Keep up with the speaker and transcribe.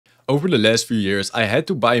Over the last few years, I had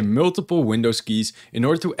to buy multiple Windows keys in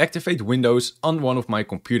order to activate Windows on one of my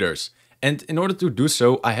computers. And in order to do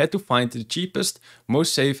so, I had to find the cheapest,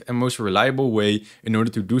 most safe and most reliable way in order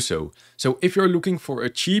to do so. So if you're looking for a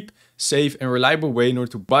cheap, safe and reliable way in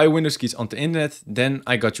order to buy Windows keys on the internet, then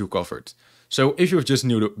I got you covered. So if you've just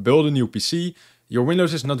built a new PC, your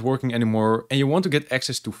Windows is not working anymore and you want to get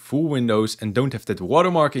access to full Windows and don't have that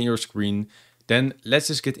watermark in your screen, then let's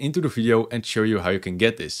just get into the video and show you how you can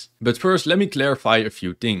get this. But first, let me clarify a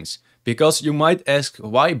few things, because you might ask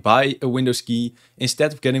why buy a Windows key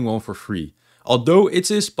instead of getting one for free. Although it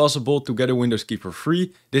is possible to get a Windows key for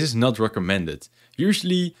free, this is not recommended.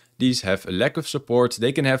 Usually these have a lack of support,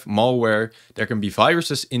 they can have malware, there can be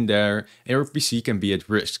viruses in there and your PC can be at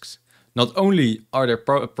risk. Not only are they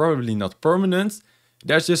probably not permanent,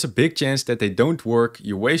 there's just a big chance that they don't work,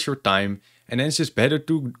 you waste your time, and then it's just better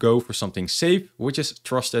to go for something safe, which is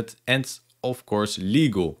trusted and of course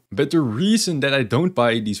legal. But the reason that I don't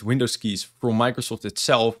buy these Windows keys from Microsoft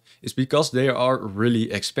itself is because they are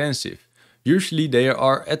really expensive. Usually they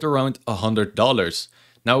are at around $100.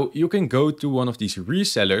 Now you can go to one of these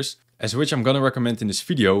resellers, as which I'm gonna recommend in this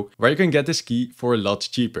video, where you can get this key for a lot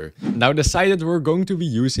cheaper. Now the site that we're going to be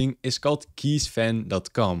using is called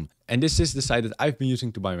keysfan.com. And this is the site that I've been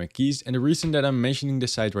using to buy my keys. And the reason that I'm mentioning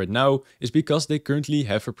this site right now is because they currently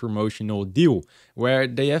have a promotional deal where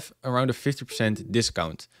they have around a 50%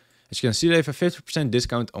 discount. As you can see, they have a 50%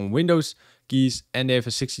 discount on Windows keys and they have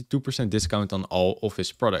a 62% discount on all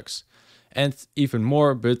Office products. And even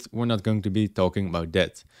more, but we're not going to be talking about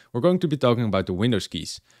that. We're going to be talking about the Windows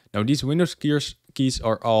keys. Now these Windows keys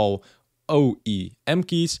are all OEM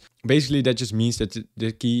keys. Basically that just means that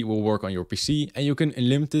the key will work on your PC and you can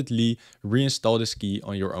unlimitedly reinstall this key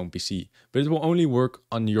on your own PC. But it will only work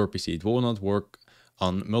on your PC. It will not work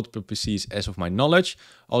on multiple PCs as of my knowledge,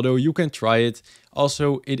 although you can try it.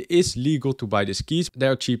 Also, it is legal to buy these keys. They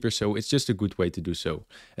are cheaper, so it's just a good way to do so.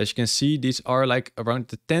 As you can see, these are like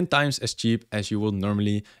around 10 times as cheap as you will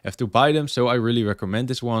normally have to buy them, so I really recommend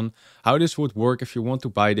this one. How this would work if you want to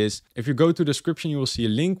buy this: if you go to the description, you will see a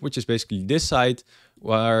link, which is basically this site,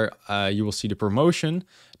 where you will see the promotion.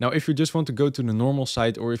 Now, if you just want to go to the normal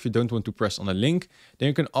site, or if you don't want to press on a link, then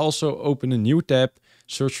you can also open a new tab,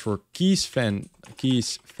 search for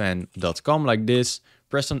keysfan.com like this,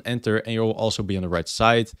 press on enter and you will also be on the right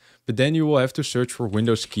side. But then you will have to search for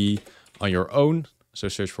Windows key on your own. So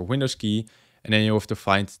search for Windows key and then you have to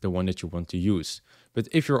find the one that you want to use. But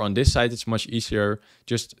if you're on this site, it's much easier.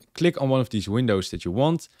 Just click on one of these windows that you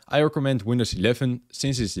want. I recommend Windows 11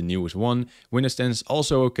 since it's the newest one. Windows 10 is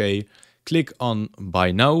also okay. Click on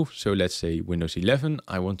buy now. So let's say Windows 11,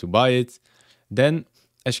 I want to buy it. Then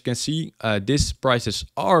as you can see, these prices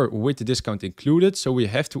are with the discount included, so we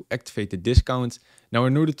have to activate the discount. Now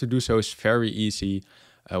in order to do so is very easy.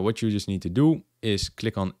 What you just need to do is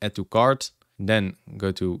click on add to cart, then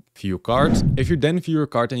go to view cart. If you then view your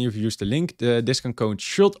cart and you've used the link, the discount code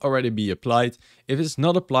should already be applied. If it's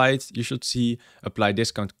not applied, you should see apply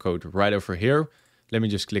discount code right over here. Let me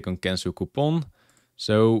just click on cancel coupon.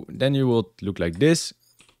 So then you will look like this.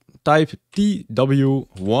 Type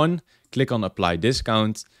TW1, click on apply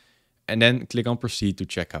discount, and then click on proceed to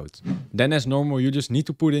checkout. Then as normal, you just need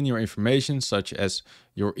to put in your information such as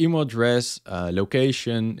your email address,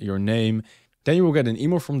 location, your name. Then you will get an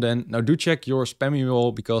email from them. Now do check your spam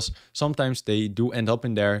email because sometimes they do end up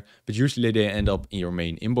in there, but usually they end up in your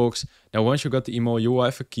main inbox. Now once you got the email, you will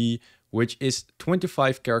have a key which is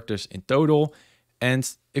 25 characters in total. And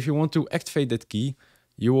if you want to activate that key,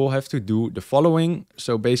 you will have to do the following.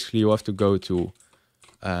 So basically you have to go to,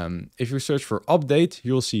 if you search for update,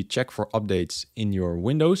 you'll see check for updates in your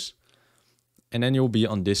Windows. And then you'll be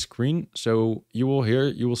on this screen. So you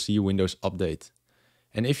will see Windows update.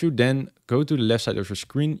 And if you then go to the left side of your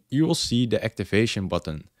screen, you will see the activation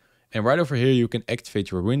button. And right over here, you can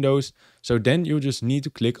activate your Windows. So then you just need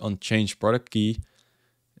to click on change product key.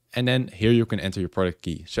 And then here you can enter your product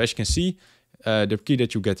key. So as you can see, the key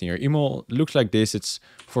that you get in your email looks like this. It's,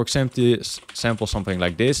 for example, something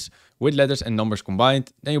like this with letters and numbers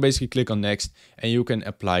combined. Then you basically click on next and you can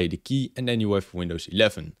apply the key and then you have Windows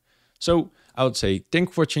 11. So I would say thank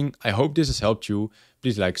you for watching. I hope this has helped you.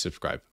 Please like, subscribe.